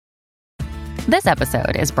This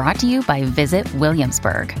episode is brought to you by Visit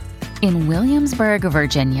Williamsburg. In Williamsburg,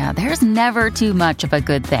 Virginia, there's never too much of a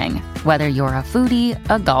good thing. Whether you're a foodie,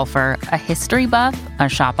 a golfer, a history buff, a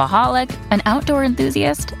shopaholic, an outdoor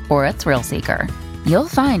enthusiast, or a thrill seeker, you'll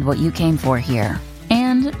find what you came for here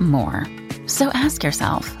and more. So ask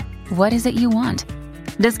yourself, what is it you want?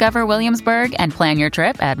 Discover Williamsburg and plan your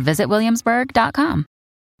trip at visitwilliamsburg.com.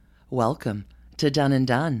 Welcome to Done and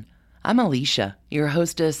Done. I'm Alicia, your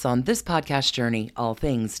hostess on this podcast journey, all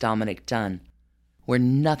things Dominick Dunne, where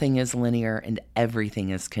nothing is linear and everything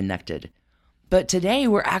is connected. But today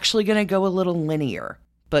we're actually going to go a little linear,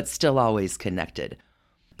 but still always connected.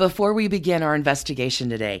 Before we begin our investigation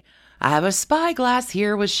today, I have a spyglass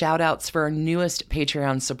here with shout-outs for our newest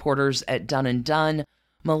Patreon supporters at Done and Done,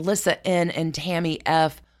 Melissa N. and Tammy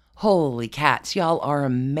F. Holy cats, y'all are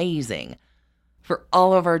amazing. For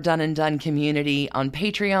all of our Done and Done community on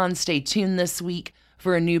Patreon, stay tuned this week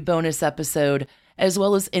for a new bonus episode, as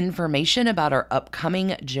well as information about our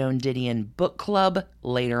upcoming Joan Didion book club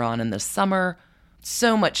later on in the summer.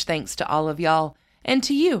 So much thanks to all of y'all, and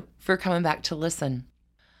to you for coming back to listen.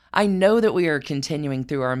 I know that we are continuing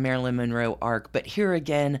through our Marilyn Monroe arc, but here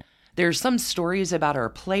again, there are some stories about our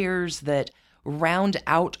players that round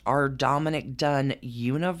out our Dominick Dunne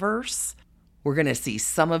universe. We're going to see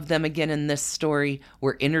some of them again in this story.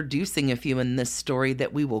 We're introducing a few in this story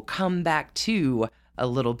that we will come back to a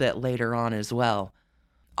little bit later on as well.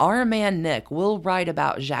 Our man Nick will write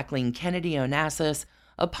about Jacqueline Kennedy Onassis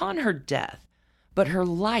upon her death, but her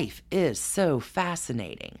life is so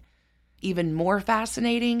fascinating. Even more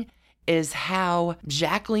fascinating is how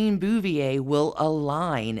Jacqueline Bouvier will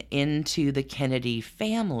align into the Kennedy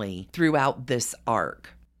family throughout this arc.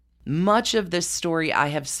 Much of this story I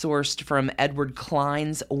have sourced from Edward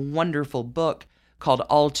Klein's wonderful book called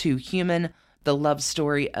All Too Human, The Love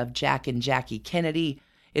Story of Jack and Jackie Kennedy.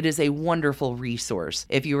 It is a wonderful resource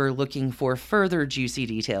if you are looking for further juicy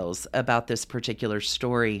details about this particular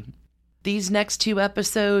story. These next two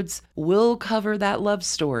episodes will cover that love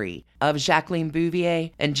story of Jacqueline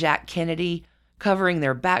Bouvier and Jack Kennedy, covering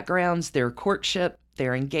their backgrounds, their courtship,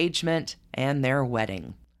 their engagement, and their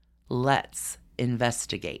wedding. Let's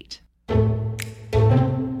investigate.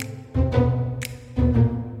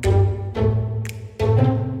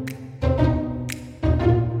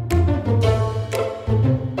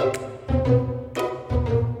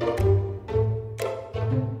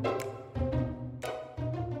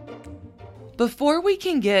 Before we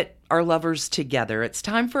can get our lovers together, it's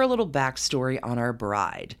time for a little backstory on our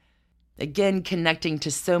bride. Again, connecting to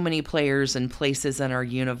so many players and places in our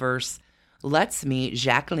universe, let's meet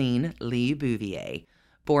Jacqueline Lee Bouvier,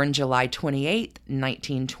 born July 28,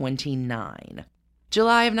 1929.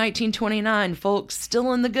 July of 1929, folks,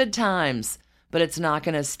 still in the good times, but it's not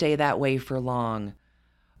going to stay that way for long.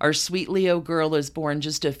 Our sweet Leo girl is born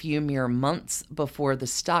just a few mere months before the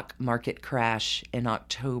stock market crash in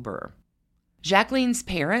October. Jacqueline's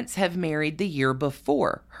parents have married the year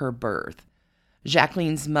before her birth.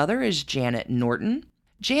 Jacqueline's mother is Janet Norton.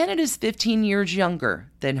 Janet is 15 years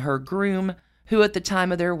younger than her groom, who at the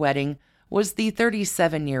time of their wedding was the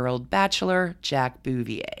 37-year-old bachelor, Jack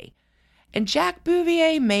Bouvier. And Jack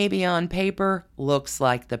Bouvier, maybe on paper, looks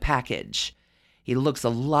like the package. He looks a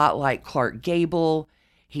lot like Clark Gable.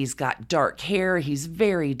 He's got dark hair. He's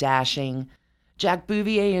very dashing. Jack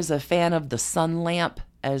Bouvier is a fan of the sun lamp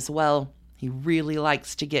as well. He really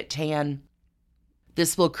likes to get tan.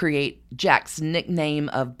 This will create Jack's nickname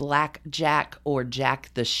of Black Jack or Jack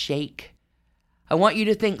the Shake. I want you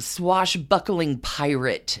to think swashbuckling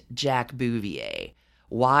pirate Jack Bouvier.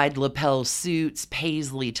 Wide lapel suits,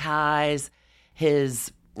 paisley ties.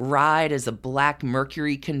 His ride is a black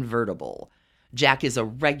Mercury convertible. Jack is a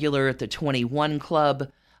regular at the 21 Club,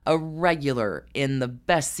 a regular in the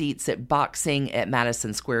best seats at boxing at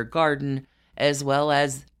Madison Square Garden, as well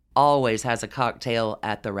as always has a cocktail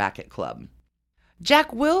at the Racquet Club.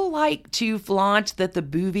 Jack will like to flaunt that the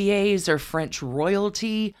Bouviers are French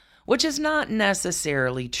royalty, which is not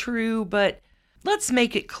necessarily true, but let's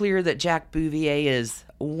make it clear that Jack Bouvier is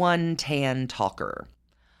one tan talker.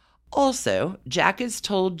 Also, Jack has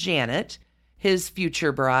told Janet, his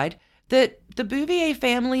future bride, that the Bouvier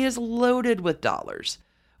family is loaded with dollars,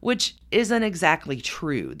 which isn't exactly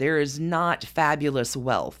true. There is not fabulous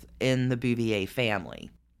wealth in the Bouvier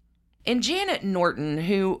family. And Janet Norton,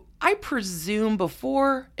 who I presume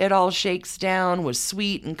before it all shakes down was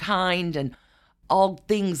sweet and kind and all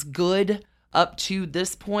things good up to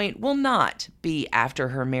this point, will not be after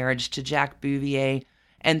her marriage to Jack Bouvier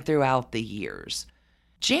and throughout the years.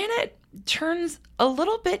 Janet turns a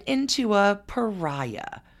little bit into a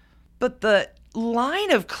pariah, but the line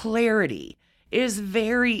of clarity is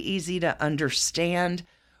very easy to understand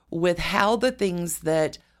with how the things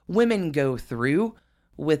that women go through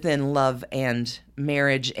within love and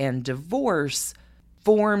marriage and divorce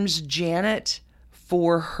forms Janet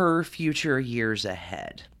for her future years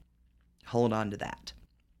ahead. Hold on to that.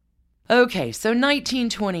 Okay, so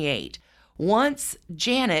 1928. Once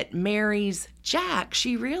Janet marries Jack,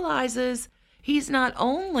 she realizes he's not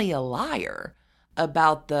only a liar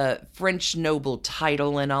about the French noble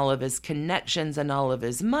title and all of his connections and all of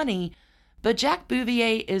his money, but Jack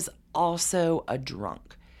Bouvier is also a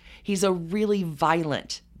drunk. He's a really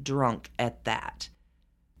violent drunk at that.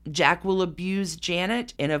 Jack will abuse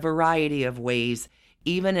Janet in a variety of ways,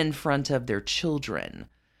 even in front of their children,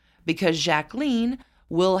 because Jacqueline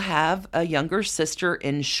will have a younger sister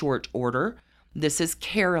in short order. This is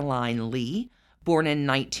Caroline Lee, born in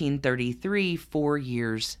 1933, 4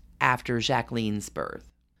 years after Jacqueline's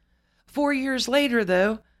birth. 4 years later,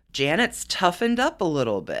 though, Janet's toughened up a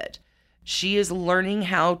little bit. She is learning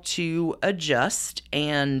how to adjust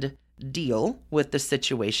and deal with the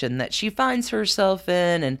situation that she finds herself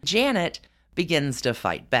in, and Janet begins to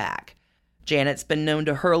fight back. Janet's been known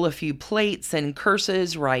to hurl a few plates and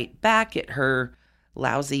curses right back at her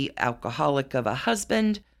lousy alcoholic of a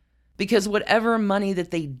husband, because whatever money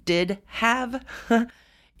that they did have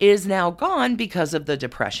is now gone because of the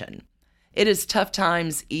Depression. It is tough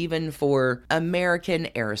times even for American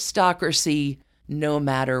aristocracy, no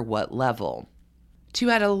matter what level. To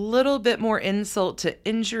add a little bit more insult to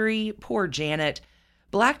injury, poor Janet,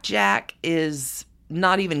 Black Jack is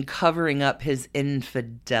not even covering up his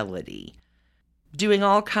infidelity, doing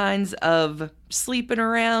all kinds of sleeping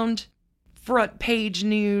around, front page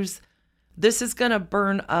news. This is going to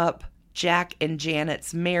burn up Jack and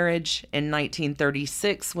Janet's marriage in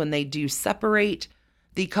 1936 when they do separate.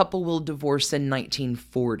 The couple will divorce in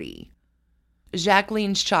 1940.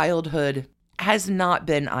 Jacqueline's childhood has not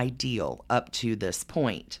been ideal up to this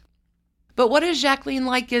point. But what is Jacqueline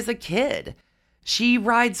like as a kid? She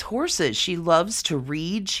rides horses. She loves to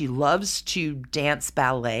read. She loves to dance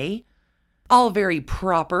ballet. All very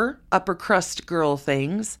proper, upper crust girl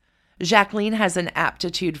things. Jacqueline has an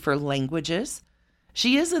aptitude for languages.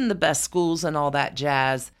 She is in the best schools and all that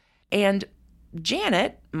jazz. And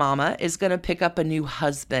Janet, Mama, is going to pick up a new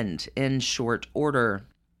husband in short order.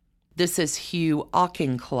 This is Hugh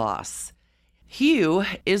Auchincloss. Hugh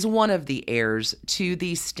is one of the heirs to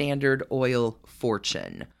the Standard Oil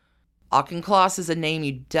fortune. Auchincloss is a name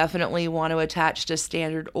you definitely want to attach to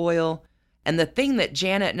Standard Oil. And the thing that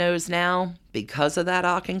Janet knows now, because of that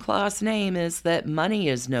Auchincloss name, is that money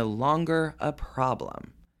is no longer a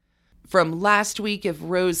problem. From last week, if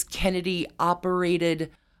Rose Kennedy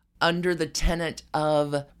operated under the tenet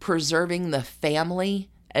of preserving the family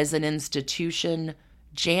as an institution,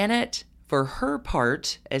 Janet, for her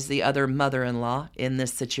part, as the other mother-in-law in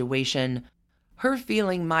this situation, her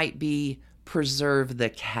feeling might be preserve the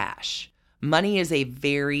cash. Money is a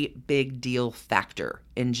very big deal factor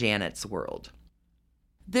in Janet's world.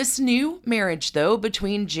 This new marriage, though,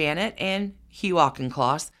 between Janet and Hugh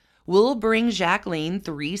Auchincloss will bring Jacqueline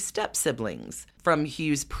 3 step-siblings from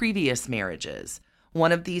Hugh's previous marriages.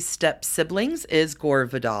 One of these step-siblings is Gore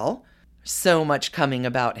Vidal. So much coming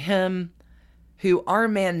about him, who our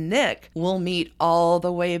man Nick will meet all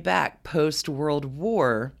the way back post-World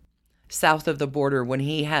War, south of the border when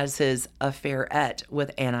he has his affairette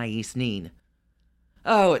with Anais Nin.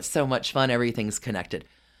 Oh, it's so much fun. Everything's connected.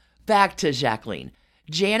 Back to Jacqueline.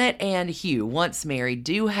 Janet and Hugh, once married,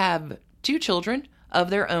 do have 2 children of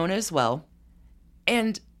their own as well.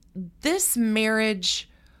 And this marriage,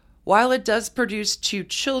 while it does produce 2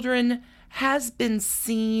 children, has been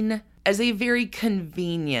seen as a very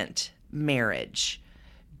convenient marriage.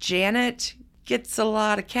 Janet gets a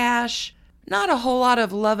lot of cash, not a whole lot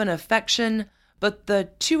of love and affection, but the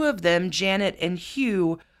 2 of them, Janet and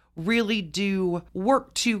Hugh, really do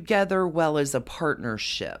work together well as a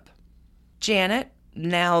partnership. Janet,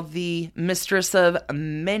 now the mistress of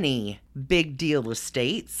many big deal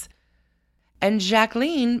estates, and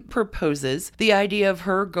Jacqueline proposes the idea of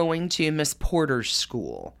her going to Miss Porter's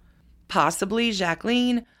school. Possibly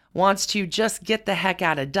Jacqueline wants to just get the heck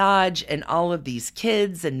out of Dodge and all of these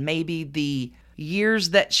kids and maybe the years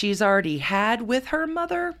that she's already had with her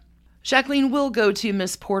mother. Jacqueline will go to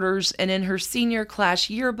Miss Porter's, and in her senior class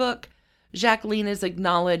yearbook, Jacqueline is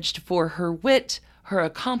acknowledged for her wit, her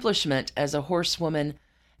accomplishment as a horsewoman,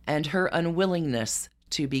 and her unwillingness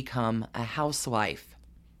to become a housewife.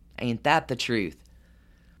 Ain't that the truth?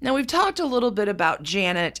 Now, we've talked a little bit about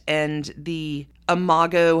Janet and the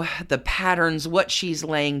imago, the patterns, what she's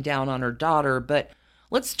laying down on her daughter, but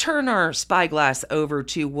let's turn our spyglass over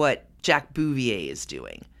to what Jack Bouvier is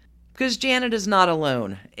doing. Because Janet is not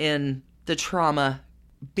alone in the trauma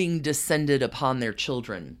being descended upon their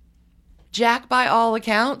children. Jack, by all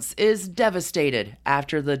accounts, is devastated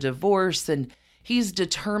after the divorce, and he's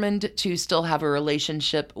determined to still have a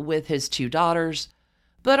relationship with his 2 daughters,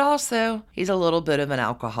 but also he's a little bit of an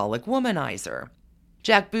alcoholic womanizer.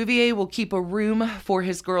 Jack Bouvier will keep a room for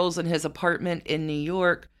his girls in his apartment in New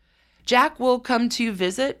York. Jack will come to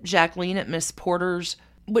visit Jacqueline at Miss Porter's,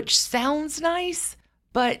 which sounds nice,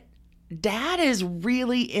 but Dad is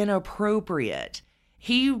really inappropriate.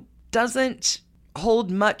 He doesn't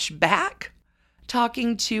hold much back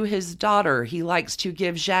talking to his daughter. He likes to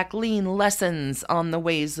give Jacqueline lessons on the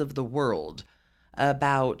ways of the world,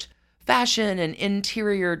 about fashion and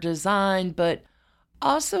interior design, but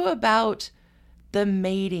also about the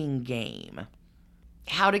mating game.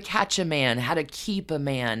 How to catch a man, how to keep a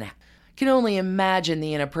man. Can only imagine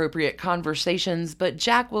the inappropriate conversations, but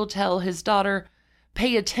Jack will tell his daughter,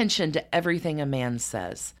 pay attention to everything a man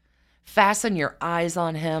says. Fasten your eyes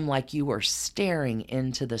on him like you are staring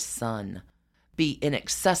into the sun. Be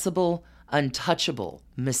inaccessible, untouchable,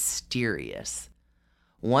 mysterious.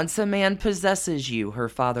 Once a man possesses you, her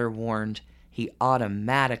father warned, he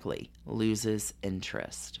automatically loses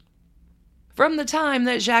interest. From the time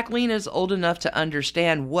that Jacqueline is old enough to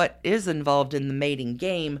understand what is involved in the mating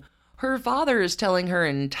game, her father is telling her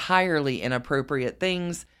entirely inappropriate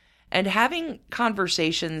things and having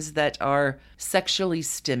conversations that are sexually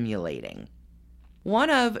stimulating. One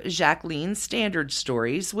of Jacqueline's standard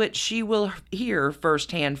stories, which she will hear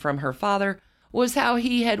firsthand from her father, was how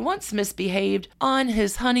he had once misbehaved on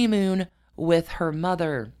his honeymoon with her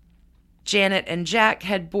mother. Janet and Jack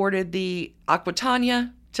had boarded the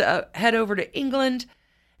Aquitania to head over to England,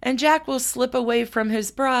 and Jack will slip away from his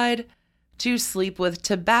bride to sleep with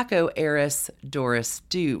tobacco heiress Doris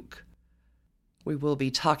Duke. We will be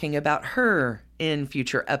talking about her in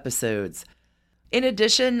future episodes. In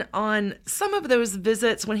addition, on some of those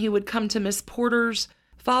visits when he would come to Miss Porter's,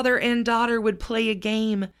 father and daughter would play a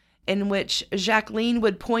game in which Jacqueline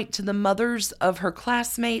would point to the mothers of her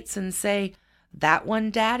classmates and say, "That one,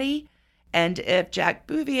 Daddy?" And if Jack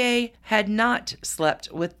Bouvier had not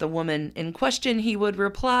slept with the woman in question, he would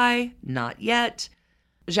reply, "Not yet."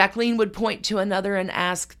 Jacqueline would point to another and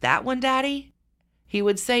ask, "That one, Daddy?" He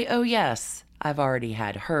would say, "Oh yes, I've already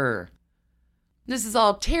had her." This is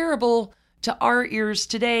all terrible to our ears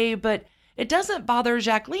today, but it doesn't bother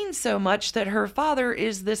Jacqueline so much that her father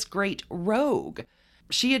is this great rogue.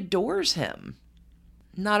 She adores him.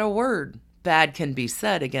 Not a word bad can be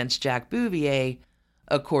said against Jack Bouvier,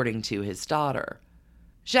 according to his daughter.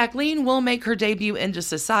 Jacqueline will make her debut into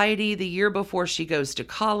society the year before she goes to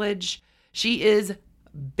college. She is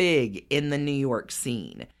big in the New York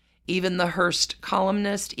scene. Even the Hearst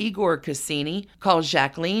columnist Igor Cassini calls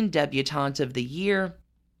Jacqueline debutante of the year.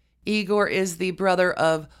 Igor is the brother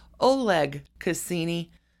of Oleg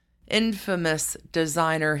Cassini, infamous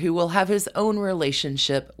designer who will have his own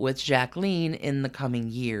relationship with Jacqueline in the coming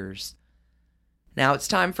years. Now it's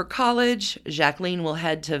time for college. Jacqueline will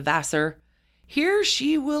head to Vassar. Here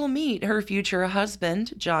she will meet her future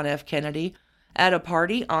husband, John F. Kennedy, at a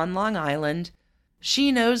party on Long Island.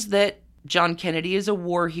 She knows that John Kennedy is a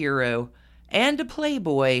war hero and a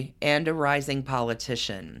playboy and a rising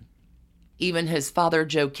politician. Even his father,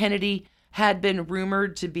 Joe Kennedy, had been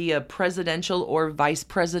rumored to be a presidential or vice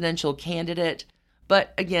presidential candidate.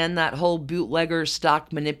 But again, that whole bootlegger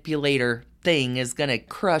stock manipulator thing is going to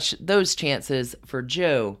crush those chances for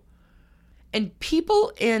Joe. And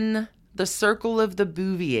people in the circle of the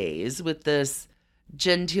Bouviers with this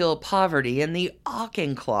genteel poverty and the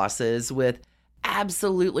Auchinclosses with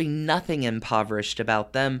absolutely nothing impoverished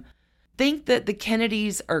about them think that the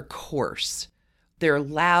Kennedys are coarse. They're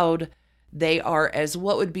loud. They are, as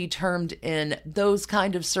what would be termed in those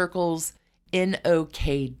kind of circles,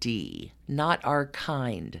 NOKD, not our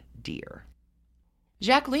kind, dear.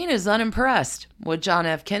 Jacqueline is unimpressed with John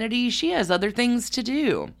F. Kennedy. She has other things to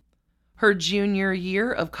do. Her junior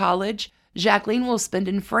year of college, Jacqueline will spend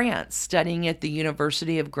in France studying at the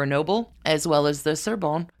University of Grenoble, as well as the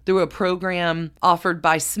Sorbonne, through a program offered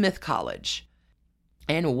by Smith College.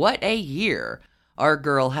 And what a year our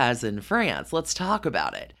girl has in France. Let's talk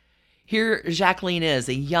about it. Here Jacqueline is,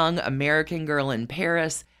 a young American girl in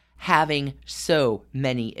Paris, having so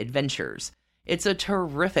many adventures. It's a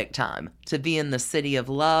terrific time to be in the city of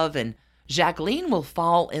love, and Jacqueline will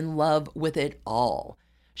fall in love with it all.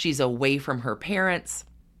 She's away from her parents,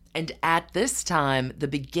 and at this time, the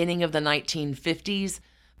beginning of the 1950s,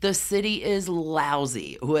 the city is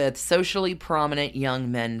lousy with socially prominent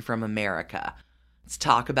young men from America. Let's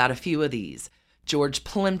talk about a few of these. George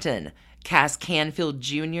Plimpton, Cass Canfield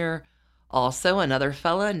Jr., Also, another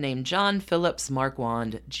fella named John Phillips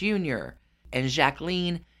Marquand Jr. And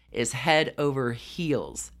Jacqueline is head over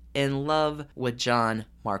heels in love with John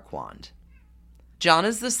Marquand. John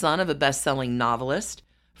is the son of a best-selling novelist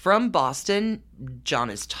from Boston. John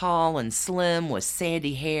is tall and slim with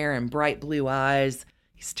sandy hair and bright blue eyes.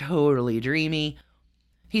 He's totally dreamy.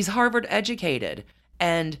 He's Harvard educated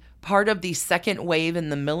and part of the second wave in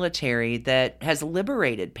the military that has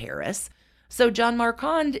liberated Paris. So John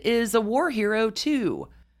Marquand is a war hero too.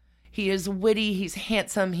 He is witty, he's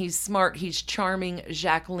handsome, he's smart, he's charming.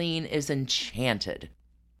 Jacqueline is enchanted.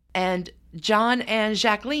 And John and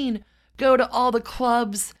Jacqueline go to all the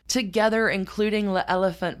clubs together, including Le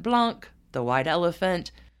Elephant Blanc, the White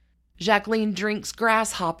Elephant. Jacqueline drinks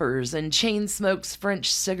grasshoppers and chain smokes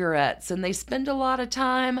French cigarettes, and they spend a lot of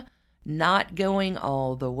time not going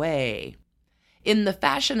all the way. In the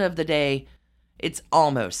fashion of the day, it's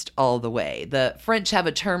almost all the way. The French have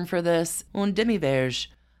a term for this, un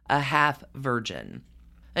demi-vierge, a half virgin.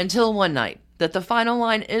 Until one night that the final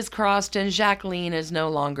line is crossed and Jacqueline is no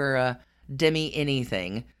longer a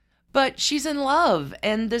demi-anything. But she's in love,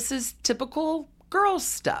 and this is typical girl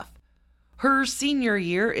stuff. Her senior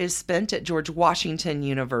year is spent at George Washington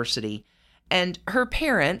University, and her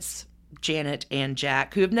parents, Janet and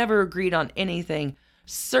Jack, who have never agreed on anything,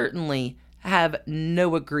 certainly have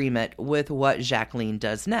no agreement with what Jacqueline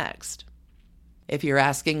does next. If you're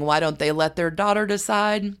asking why don't they let their daughter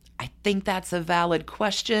decide, I think that's a valid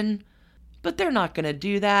question, but they're not going to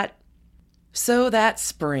do that. So that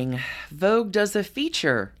spring, Vogue does a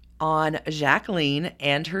feature on Jacqueline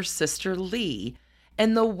and her sister Lee,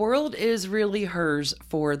 and the world is really hers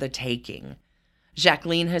for the taking.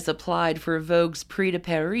 Jacqueline has applied for Vogue's Prix de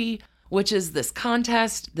Paris, which is this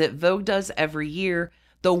contest that Vogue does every year.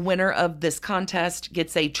 The winner of this contest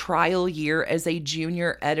gets a trial year as a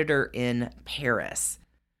junior editor in Paris.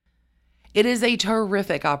 It is a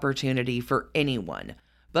terrific opportunity for anyone,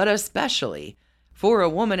 but especially for a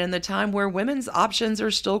woman in the time where women's options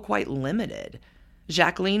are still quite limited.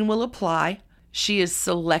 Jacqueline will apply. She is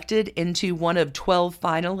selected into one of 12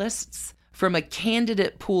 finalists from a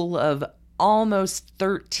candidate pool of almost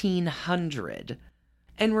 1,300.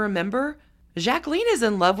 And remember, Jacqueline is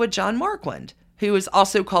in love with John Marquand, who is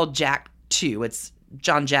also called Jack too. It's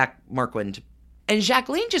John Jack Marquand. And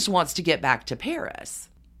Jacqueline just wants to get back to Paris.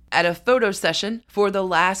 At a photo session for the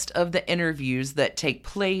last of the interviews that take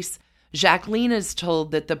place, Jacqueline is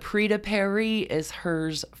told that the Prix de Paris is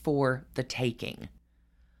hers for the taking.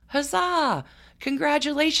 Huzzah!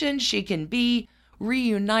 Congratulations, she can be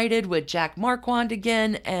reunited with Jack Marquand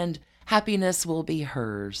again, and happiness will be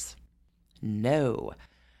hers. No,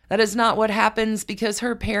 that is not what happens, because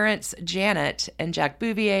her parents, Janet and Jack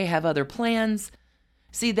Bouvier, have other plans.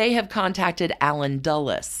 See, they have contacted Alan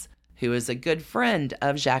Dulles, who is a good friend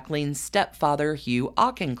of Jacqueline's stepfather, Hugh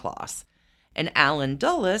Auchincloss. And Alan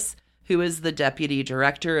Dulles, who is the deputy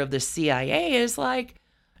director of the CIA, is like,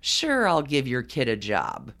 sure, I'll give your kid a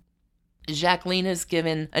job. Jacqueline is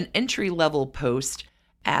given an entry-level post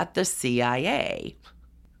at the CIA.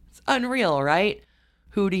 It's unreal, right?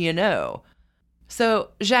 Who do you know? So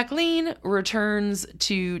Jacqueline returns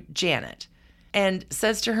to Janet and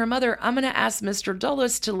says to her mother, I'm going to ask Mr.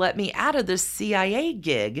 Dulles to let me out of this CIA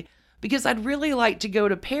gig because I'd really like to go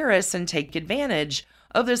to Paris and take advantage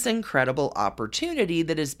of this incredible opportunity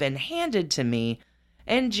that has been handed to me.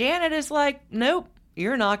 And Janet is like, nope,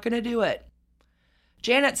 you're not going to do it.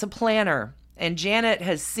 Janet's a planner, and Janet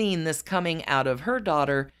has seen this coming out of her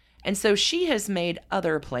daughter, and so she has made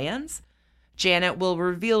other plans. Janet will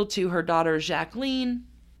reveal to her daughter Jacqueline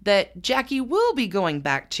that Jackie will be going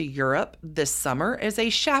back to Europe this summer as a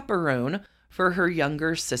chaperone for her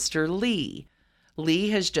younger sister Lee. Lee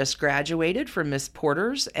has just graduated from Miss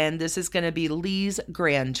Porter's, and this is going to be Lee's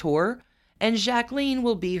grand tour, and Jacqueline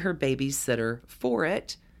will be her babysitter for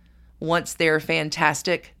it. Once their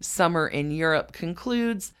fantastic summer in Europe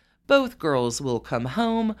concludes, both girls will come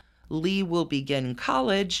home, Lee will begin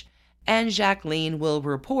college, and Jacqueline will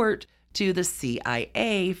report to the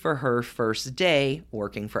CIA for her first day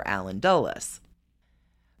working for Alan Dulles.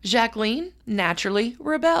 Jacqueline naturally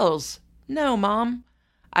rebels. No, Mom,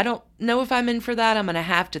 I don't know if I'm in for that. I'm going to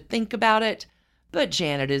have to think about it. But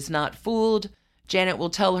Janet is not fooled. Janet will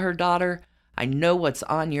tell her daughter, I know what's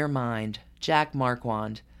on your mind, Jack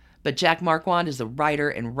Marquand. But Jack Marquand is a writer,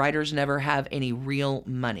 and writers never have any real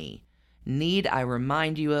money. Need I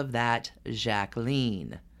remind you of that,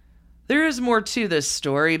 Jacqueline? There is more to this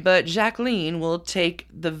story, but Jacqueline will take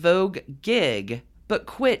the Vogue gig, but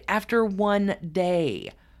quit after one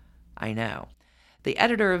day. I know. The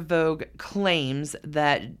editor of Vogue claims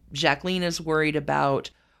that Jacqueline is worried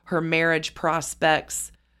about her marriage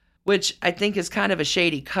prospects which I think is kind of a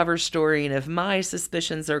shady cover story. And if my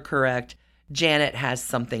suspicions are correct, Janet has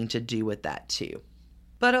something to do with that too.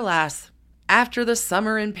 But alas, after the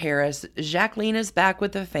summer in Paris, Jacqueline is back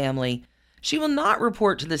with the family. She will not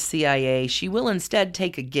report to the CIA. She will instead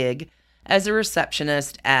take a gig as a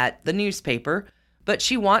receptionist at the newspaper, but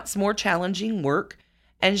she wants more challenging work,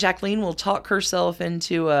 and Jacqueline will talk herself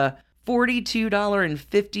into a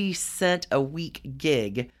 $42.50 a week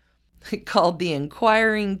gig called the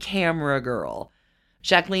Inquiring Camera Girl.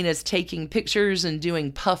 Jacqueline is taking pictures and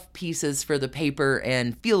doing puff pieces for the paper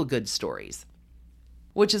and feel-good stories,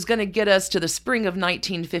 which is going to get us to the spring of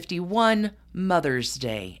 1951, Mother's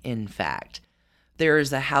Day, in fact. There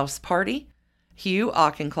is a house party. Hugh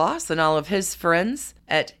Auchincloss and all of his friends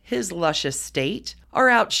at his lush estate are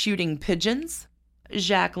out shooting pigeons.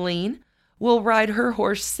 Jacqueline will ride her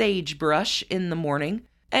horse Sagebrush in the morning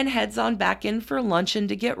and heads on back in for luncheon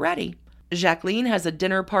to get ready. Jacqueline has a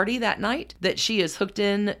dinner party that night that she is hooked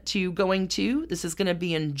in to going to. This is going to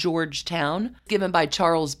be in Georgetown, given by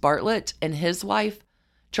Charles Bartlett and his wife.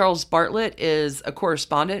 Charles Bartlett is a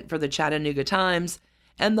correspondent for the Chattanooga Times,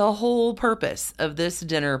 and the whole purpose of this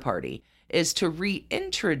dinner party is to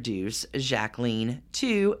reintroduce Jacqueline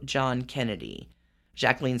to John Kennedy.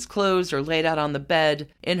 Jacqueline's clothes are laid out on the bed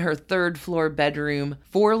in her third-floor bedroom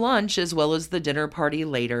for lunch as well as the dinner party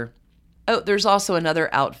later. Oh, there's also another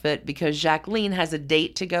outfit because Jacqueline has a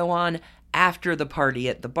date to go on after the party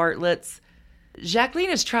at the Bartletts. Jacqueline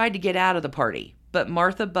has tried to get out of the party, but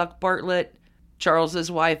Martha Buck Bartlett, Charles's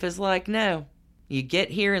wife, is like, no, you get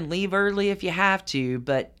here and leave early if you have to,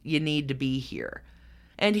 but you need to be here.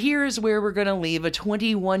 And here is where we're going to leave a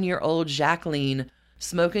 21-year-old Jacqueline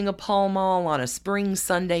smoking a Pall Mall on a spring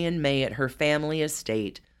Sunday in May at her family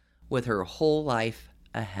estate with her whole life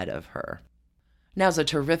ahead of her. Now's a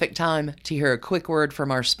terrific time to hear a quick word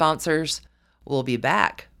from our sponsors. We'll be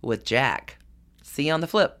back with Jack. See you on the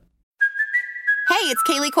flip. Hey, it's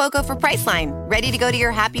Kaylee Cuoco for Priceline. Ready to go to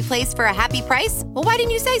your happy place for a happy price? Well, why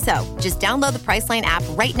didn't you say so? Just download the Priceline app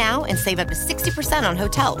right now and save up to 60% on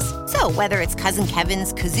hotels. So whether it's Cousin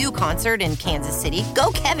Kevin's Kazoo Concert in Kansas City,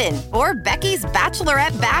 go Kevin, or Becky's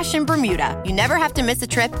Bachelorette Bash in Bermuda, you never have to miss a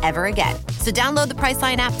trip ever again. So download the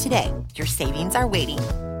Priceline app today. Your savings are waiting.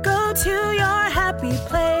 Go to your happy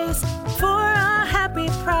place for a happy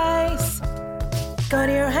price. Go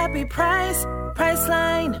to your happy price,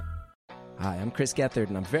 Priceline. Hi, I'm Chris Gethard,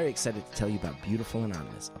 and I'm very excited to tell you about Beautiful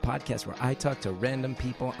Anonymous, a podcast where I talk to random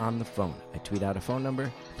people on the phone. I tweet out a phone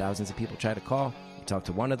number, thousands of people try to call. You talk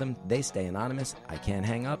to one of them, they stay anonymous. I can't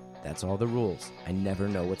hang up. That's all the rules. I never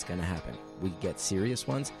know what's going to happen. We get serious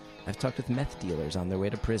ones. I've talked with meth dealers on their way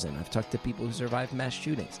to prison. I've talked to people who survived mass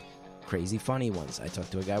shootings. Crazy funny ones. I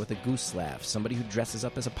talked to a guy with a goose laugh, somebody who dresses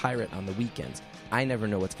up as a pirate on the weekends. I never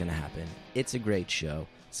know what's going to happen. It's a great show.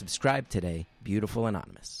 Subscribe today, Beautiful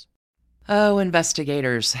Anonymous. Oh,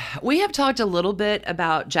 investigators. We have talked a little bit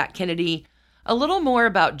about Jack Kennedy, a little more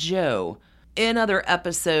about Joe in other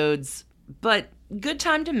episodes, but good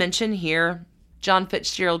time to mention here, John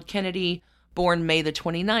Fitzgerald Kennedy, born May the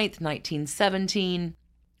 29th, 1917.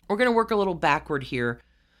 We're going to work a little backward here.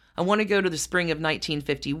 I want to go to the spring of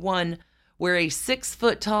 1951, where a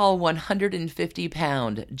 6-foot-tall,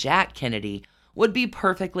 150-pound Jack Kennedy would be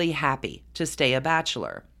perfectly happy to stay a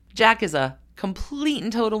bachelor. Jack is a complete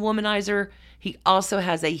and total womanizer. He also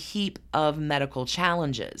has a heap of medical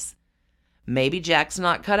challenges. Maybe Jack's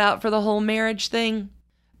not cut out for the whole marriage thing,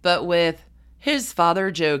 but with his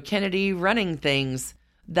father, Joe Kennedy, running things,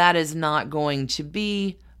 that is not going to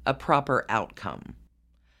be a proper outcome.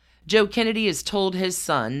 Joe Kennedy has told his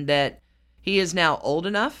son that he is now old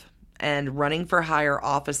enough and running for higher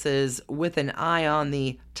offices with an eye on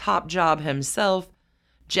the top job himself.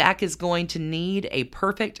 Jack is going to need a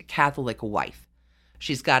perfect Catholic wife.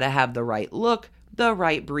 She's got to have the right look, the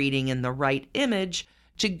right breeding, and the right image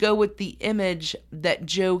to go with the image that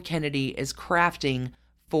Joe Kennedy is crafting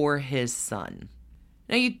for his son.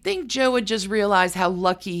 Now, you'd think Joe would just realize how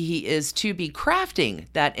lucky he is to be crafting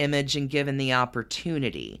that image and given the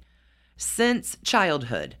opportunity. Since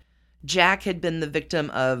childhood, Jack had been the victim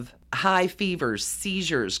of high fevers,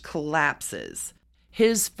 seizures, collapses.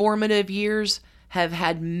 His formative years have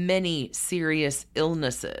had many serious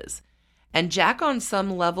illnesses, and Jack on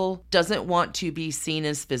some level doesn't want to be seen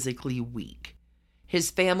as physically weak.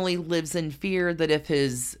 His family lives in fear that if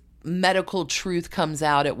his medical truth comes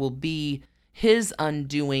out, it will be his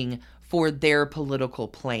undoing for their political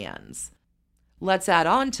plans. Let's add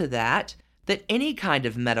on to that any kind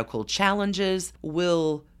of medical challenges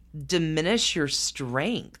will diminish your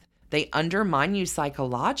strength. They undermine you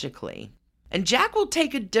psychologically. And Jack will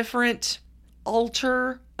take a different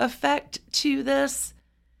alter effect to this.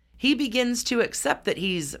 he begins to accept that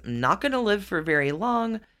he's not going to live for very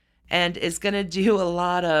long and is going to do a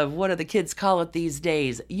lot of, what do the kids call it these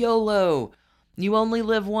days? YOLO. You only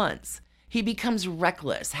live once. He becomes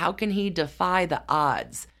reckless. How can he defy the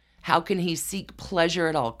odds? How can he seek pleasure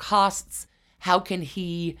at all costs? How can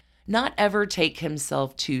he not ever take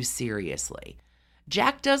himself too seriously?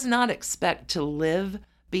 Jack does not expect to live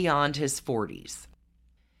beyond his 40s.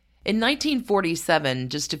 In 1947,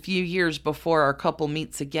 just a few years before our couple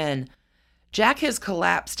meets again, Jack has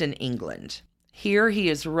collapsed in England. Here he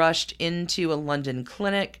is rushed into a London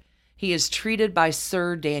clinic. He is treated by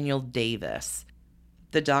Sir Daniel Davis.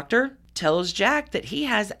 The doctor tells Jack that he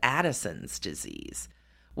has Addison's disease,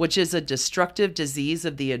 which is a destructive disease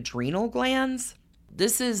of the adrenal glands.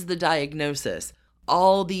 This is the diagnosis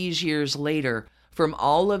all these years later from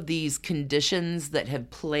all of these conditions that have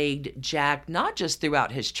plagued Jack, not just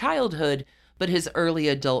throughout his childhood, but his early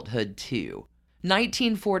adulthood too.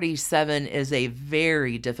 1947 is a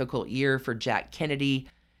very difficult year for Jack Kennedy.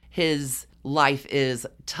 His life is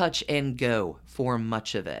touch and go for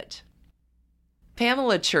much of it.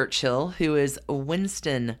 Pamela Churchill, who is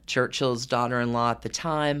Winston Churchill's daughter-in-law at the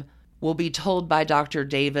time, will be told by Dr.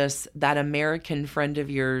 Davis, that American friend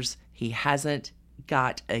of yours, he hasn't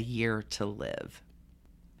got a year to live.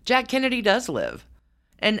 Jack Kennedy does live.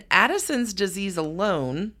 And Addison's disease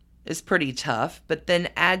alone is pretty tough, but then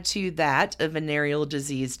add to that a venereal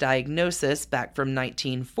disease diagnosis back from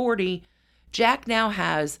 1940, Jack now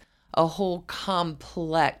has a whole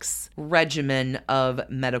complex regimen of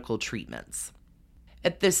medical treatments.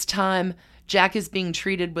 At this time, Jack is being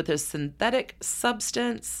treated with a synthetic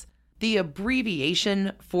substance. The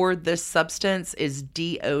abbreviation for this substance is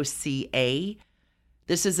DOCA.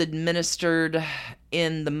 This is administered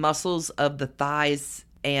in the muscles of the thighs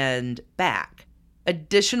and back.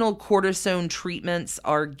 Additional cortisone treatments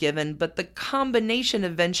are given, but the combination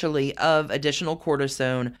eventually of additional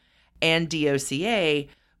cortisone and DOCA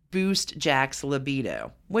boost Jack's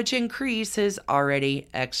libido, which increase his already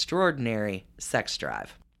extraordinary sex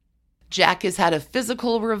drive. Jack has had a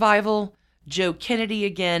physical revival. Joe Kennedy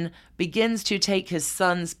again begins to take his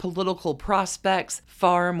son's political prospects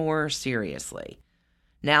far more seriously.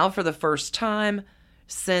 Now, for the first time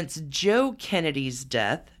since Joe Kennedy's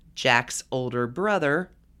death, Jack's older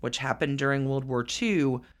brother, which happened during World War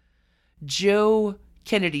II, Joe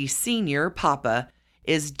Kennedy Sr., Papa,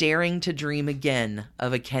 is daring to dream again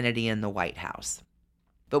of a Kennedy in the White House.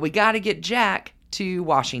 But we got to get Jack to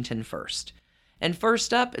Washington first. And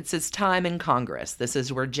first up, it's his time in Congress. This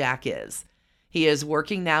is where Jack is. He is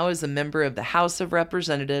working now as a member of the House of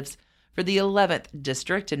Representatives for the 11th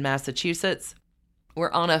District in Massachusetts,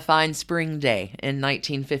 where on a fine spring day in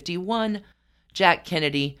 1951, Jack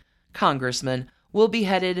Kennedy, congressman, will be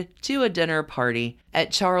headed to a dinner party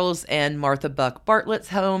at Charles and Martha Buck Bartlett's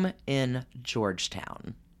home in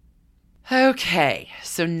Georgetown. Okay,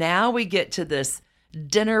 so now we get to this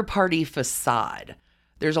dinner party facade.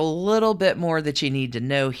 There's a little bit more that you need to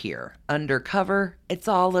know here. Undercover, it's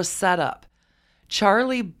all a setup.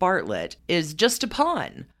 Charlie Bartlett is just a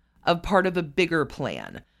pawn of part of a bigger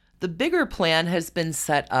plan. The bigger plan has been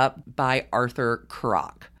set up by Arthur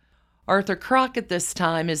Kroc. Arthur Kroc at this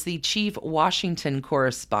time is the chief Washington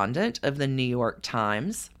correspondent of the New York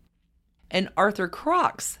Times. And Arthur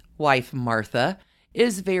Kroc's wife, Martha,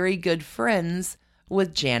 is very good friends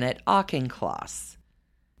with Janet Auchincloss.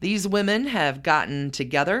 These women have gotten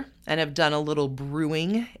together and have done a little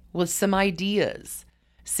brewing with some ideas.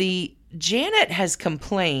 See, Janet has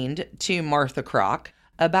complained to Martha Kroc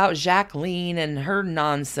about Jacqueline and her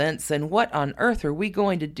nonsense and what on earth are we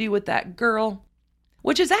going to do with that girl?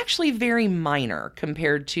 Which is actually very minor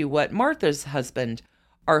compared to what Martha's husband,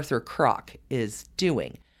 Arthur Kroc, is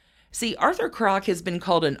doing. See, Arthur Kroc has been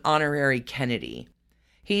called an honorary Kennedy.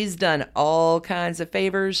 He's done all kinds of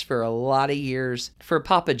favors for a lot of years for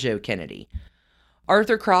Papa Joe Kennedy.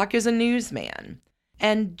 Arthur Kroc is a newsman.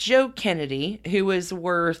 And Joe Kennedy, who is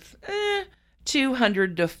worth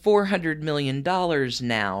 $200 to $400 million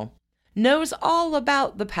now, knows all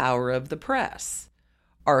about the power of the press.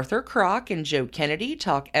 Arthur Kroc and Joe Kennedy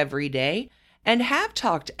talk every day and have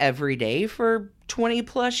talked every day for 20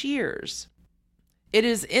 plus years. It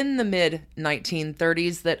is in the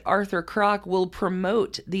mid-1930s that Arthur Kroc will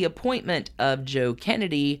promote the appointment of Joe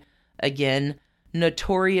Kennedy, again,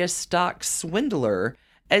 notorious stock swindler,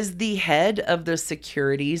 as the head of the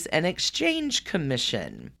Securities and Exchange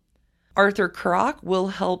Commission. Arthur Kroc will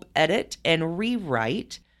help edit and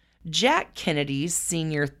rewrite Jack Kennedy's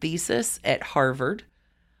senior thesis at Harvard.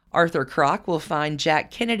 Arthur Kroc will find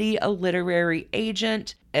Jack Kennedy a literary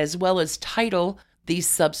agent, as well as title the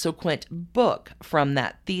subsequent book from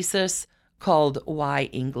that thesis called Why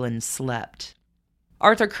England Slept.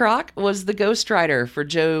 Arthur Krock was the ghostwriter for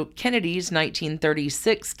Joe Kennedy's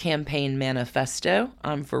 1936 campaign manifesto,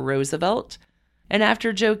 I'm for Roosevelt. And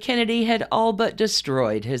after Joe Kennedy had all but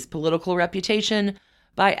destroyed his political reputation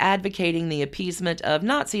by advocating the appeasement of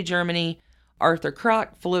Nazi Germany, Arthur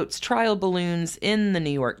Krock floats trial balloons in the New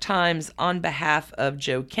York Times on behalf of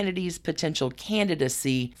Joe Kennedy's potential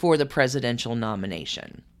candidacy for the presidential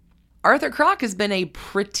nomination. Arthur Krock has been a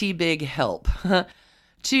pretty big help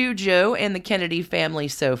to Joe and the Kennedy family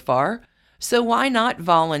so far, so why not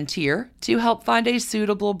volunteer to help find a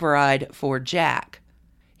suitable bride for Jack?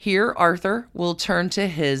 Here, Arthur will turn to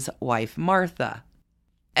his wife, Martha.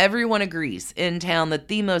 Everyone agrees in town that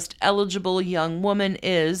the most eligible young woman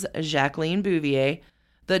is Jacqueline Bouvier,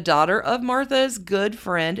 the daughter of Martha's good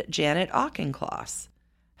friend, Janet Auchincloss.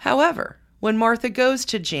 However, when Martha goes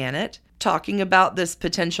to Janet, talking about this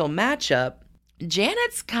potential matchup,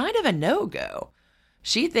 Janet's kind of a no-go.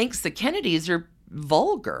 She thinks the Kennedys are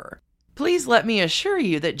vulgar. Please let me assure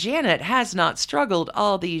you that Janet has not struggled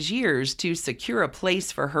all these years to secure a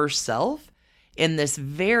place for herself in this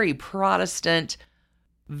very Protestant,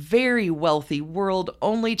 very wealthy world,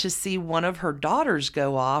 only to see one of her daughters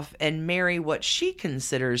go off and marry what she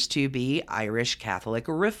considers to be Irish Catholic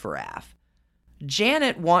riffraff.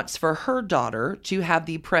 Janet wants for her daughter to have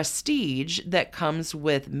the prestige that comes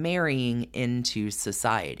with marrying into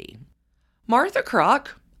society. Martha Krock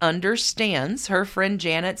understands her friend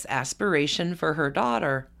Janet's aspiration for her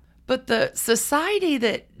daughter, but the society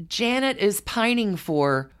that Janet is pining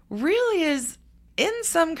for really is in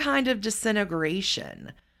some kind of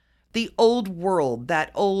disintegration. The old world,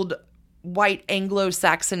 that old white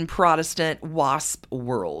Anglo-Saxon Protestant WASP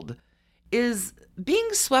world, is being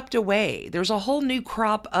swept away. There's a whole new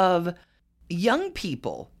crop of young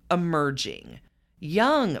people emerging.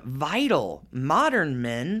 Young, vital, modern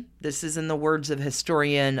men, this is in the words of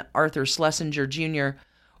historian Arthur Schlesinger Jr.,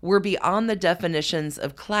 were beyond the definitions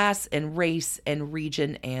of class and race and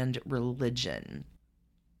region and religion.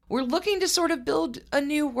 We're looking to sort of build a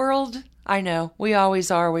new world. I know, we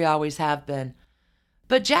always are, we always have been.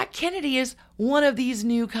 But Jack Kennedy is one of these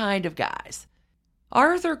new kind of guys.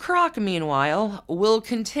 Arthur Krock, meanwhile, will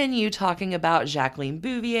continue talking about Jacqueline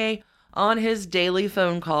Bouvier on his daily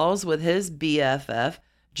phone calls with his BFF,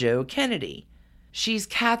 Joe Kennedy. She's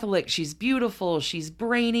Catholic, she's beautiful, she's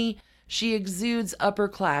brainy, she exudes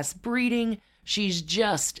upper-class breeding, she's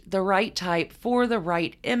just the right type for the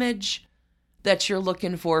right image that you're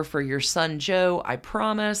looking for your son Joe, I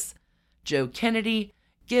promise. Joe Kennedy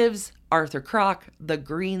gives Arthur Krock the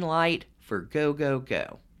green light for go, go,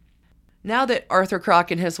 go. Now that Arthur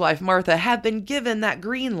Krock and his wife Martha have been given that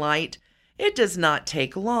green light, it does not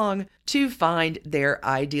take long to find their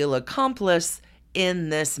ideal accomplice in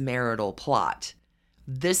this marital plot.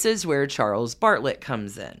 This is where Charles Bartlett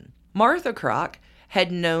comes in. Martha Krock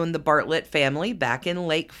had known the Bartlett family back in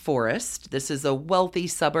Lake Forest. This is a wealthy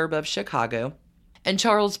suburb of Chicago. And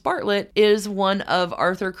Charles Bartlett is one of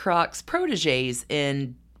Arthur Krock's proteges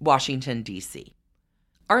in Washington, D.C.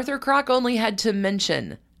 Arthur Krock only had to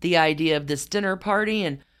mention the idea of this dinner party,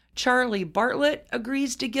 and Charlie Bartlett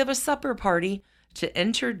agrees to give a supper party to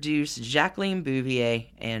introduce Jacqueline Bouvier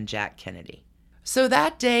and Jack Kennedy. So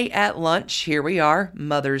that day at lunch, here we are,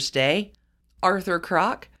 Mother's Day, Arthur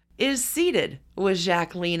Krock is seated with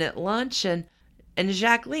Jacqueline at lunch, and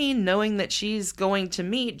Jacqueline, knowing that she's going to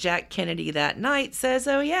meet Jack Kennedy that night, says,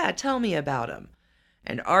 "Oh yeah, tell me about him."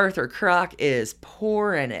 And Arthur Krock is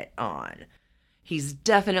pouring it on. He's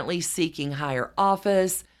definitely seeking higher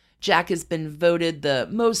office. Jack has been voted the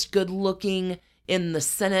most good-looking in the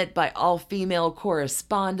Senate by all female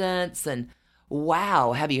correspondents. And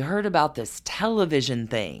wow, have you heard about this television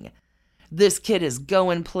thing? This kid is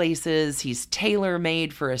going places. He's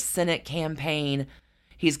tailor-made for a Senate campaign.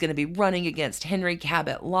 He's going to be running against Henry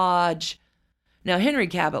Cabot Lodge. Now, Henry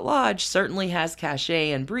Cabot Lodge certainly has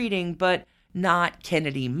cachet and breeding, but not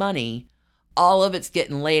Kennedy money. All of it's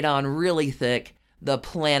getting laid on really thick. The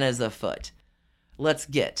plan is afoot. Let's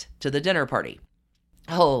get to the dinner party.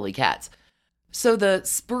 Holy cats. So the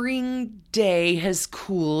spring day has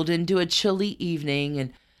cooled into a chilly evening,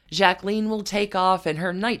 and Jacqueline will take off in her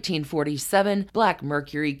 1947 Black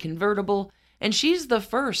Mercury convertible, and she's the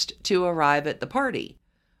first to arrive at the party.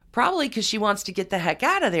 Probably because she wants to get the heck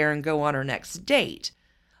out of there and go on her next date.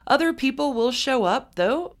 Other people will show up,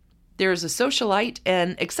 though. There's a socialite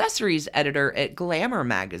and accessories editor at Glamour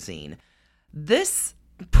magazine. This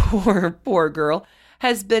poor girl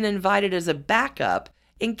has been invited as a backup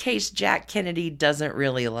in case Jack Kennedy doesn't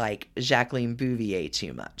really like Jacqueline Bouvier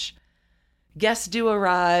too much. Guests do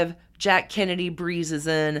arrive. Jack Kennedy breezes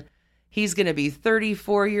in. He's going to be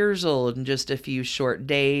 34 years old in just a few short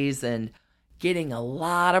days and getting a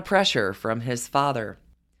lot of pressure from his father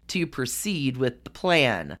to proceed with the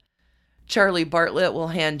plan. Charlie Bartlett will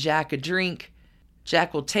hand Jack a drink.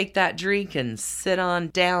 Jack will take that drink and sit on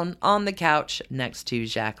down on the couch next to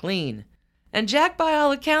Jacqueline. And Jack, by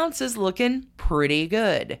all accounts, is looking pretty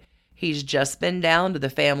good. He's just been down to the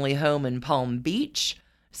family home in Palm Beach,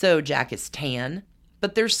 so Jack is tan.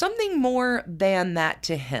 But there's something more than that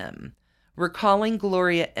to him. Recalling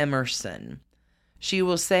Gloria Emerson, she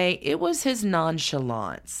will say it was his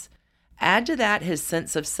nonchalance. Add to that his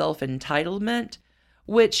sense of self-entitlement,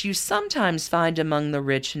 which you sometimes find among the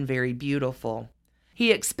rich and very beautiful.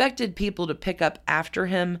 He expected people to pick up after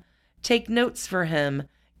him, take notes for him,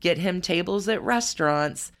 get him tables at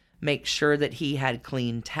restaurants, make sure that he had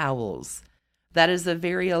clean towels. That is a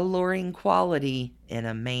very alluring quality in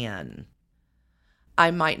a man. I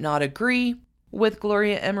might not agree with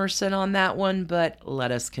Gloria Emerson on that one, but let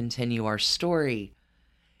us continue our story.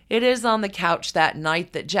 It is on the couch that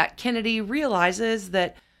night that Jack Kennedy realizes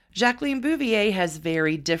that Jacqueline Bouvier has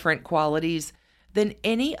very different qualities than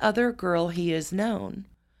any other girl he has known.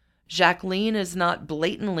 Jacqueline is not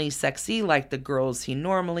blatantly sexy like the girls he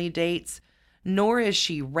normally dates, nor is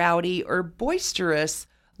she rowdy or boisterous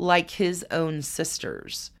like his own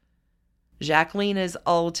sisters. Jacqueline is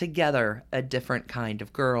altogether a different kind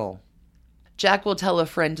of girl. Jack will tell a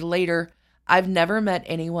friend later, "I've never met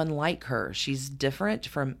anyone like her. She's different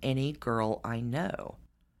from any girl I know."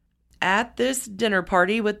 At this dinner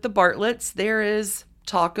party with the Bartletts, there is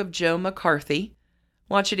talk of Joe McCarthy.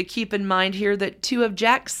 I want you to keep in mind here that two of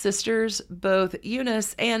Jack's sisters, both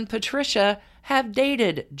Eunice and Patricia, have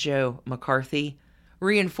dated Joe McCarthy,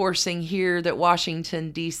 reinforcing here that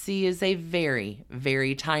Washington, D.C. is a very,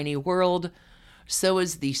 very tiny world. So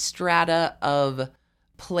is the strata of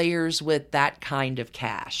players with that kind of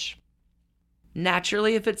cash.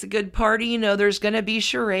 Naturally, if it's a good party, you know there's going to be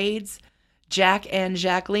charades. Jack and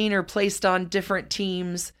Jacqueline are placed on different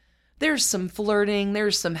teams. There's some flirting.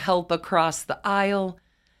 There's some help across the aisle.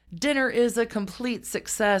 Dinner is a complete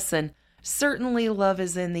success, and certainly love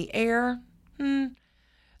is in the air. The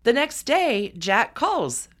next day, Jack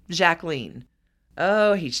calls Jacqueline.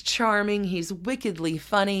 Oh, he's charming. He's wickedly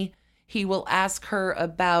funny. He will ask her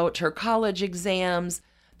about her college exams.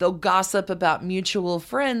 They'll gossip about mutual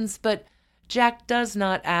friends, but Jack does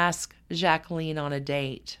not ask Jacqueline on a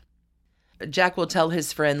date. Jack will tell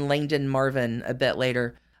his friend Langdon Marvin a bit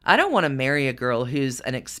later, "I don't want to marry a girl who's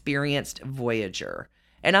an experienced voyager.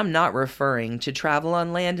 And I'm not referring to travel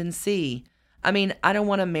on land and sea. I mean, I don't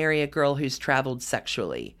want to marry a girl who's traveled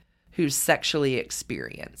sexually, who's sexually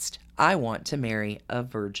experienced. I want to marry a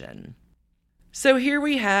virgin." So here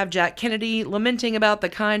we have Jack Kennedy lamenting about the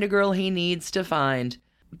kind of girl he needs to find.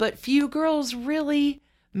 But few girls really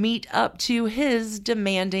meet up to his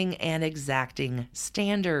demanding and exacting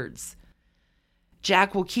standards.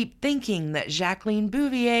 Jack will keep thinking that Jacqueline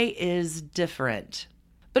Bouvier is different,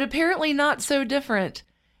 but apparently not so different.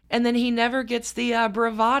 And then he never gets the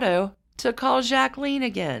bravado to call Jacqueline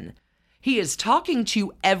again. He is talking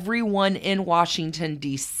to everyone in Washington,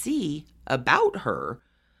 D.C. about her,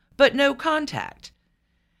 but no contact.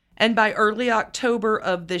 And by early October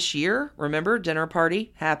of this year, remember, dinner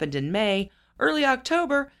party happened in May, early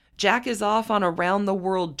October, Jack is off on a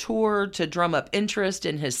round-the-world tour to drum up interest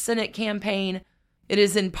in his Senate campaign. It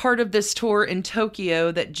is in part of this tour in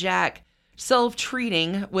Tokyo that Jack,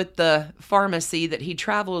 self-treating with the pharmacy that he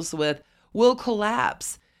travels with, will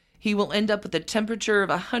collapse. He will end up with a temperature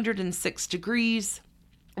of 106 degrees.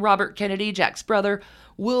 Robert Kennedy, Jack's brother,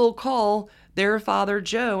 will call their father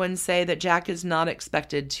Joe and say that Jack is not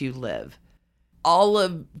expected to live. All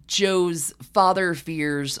of Joe's father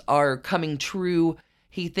fears are coming true.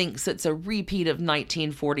 He thinks it's a repeat of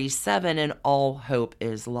 1947 and all hope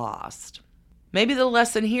is lost. Maybe the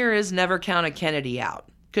lesson here is never count a Kennedy out,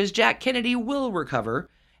 because Jack Kennedy will recover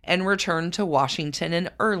and return to Washington in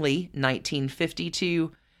early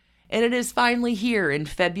 1952. And it is finally here in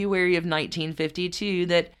February of 1952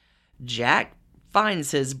 that Jack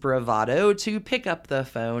finds his bravado to pick up the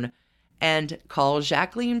phone and call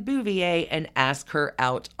Jacqueline Bouvier and ask her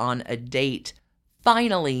out on a date,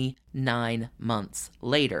 finally 9 months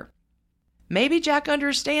later. Maybe Jack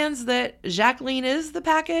understands that Jacqueline is the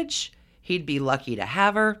package. He'd be lucky to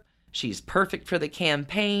have her. She's perfect for the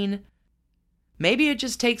campaign. Maybe it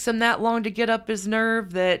just takes him that long to get up his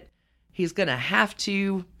nerve that he's going to have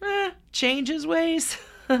to change his ways.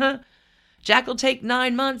 Jack will take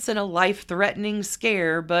 9 months and a life-threatening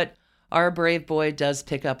scare, but our brave boy does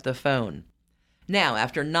pick up the phone. Now,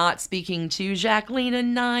 after not speaking to Jacqueline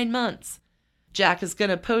in 9 months, Jack is going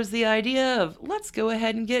to pose the idea of, let's go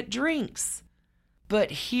ahead and get drinks.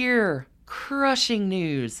 But here, crushing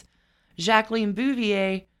news, Jacqueline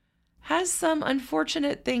Bouvier has some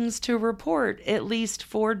unfortunate things to report, at least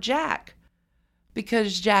for Jack,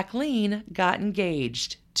 because Jacqueline got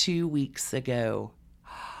engaged 2 weeks ago.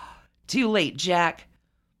 Too late, Jack.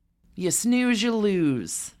 You snooze, you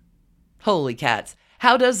lose. Holy cats.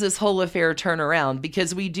 How does this whole affair turn around?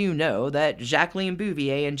 Because we do know that Jacqueline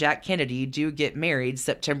Bouvier and Jack Kennedy do get married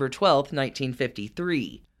September 12th,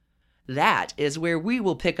 1953. That is where we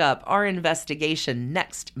will pick up our investigation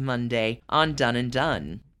next Monday on Done and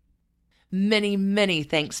Done. Many, many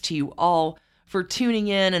thanks to you all for tuning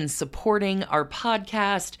in and supporting our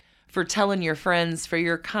podcast, for telling your friends, for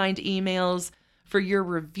your kind emails, for your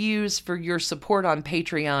reviews, for your support on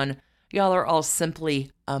Patreon. Y'all are all simply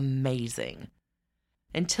amazing.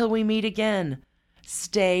 Until we meet again,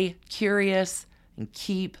 stay curious and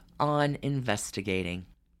keep on investigating.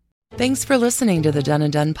 Thanks for listening to the Done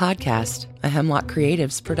and Done podcast, a Hemlock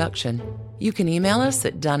Creatives production. You can email us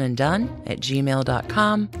at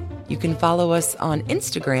doneanddone@gmail.com. You can follow us on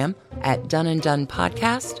Instagram at Done and Done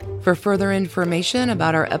Podcast. For further information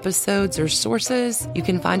about our episodes or sources, you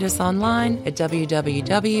can find us online at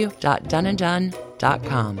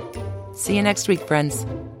www.doneanddone.com. See you next week, friends.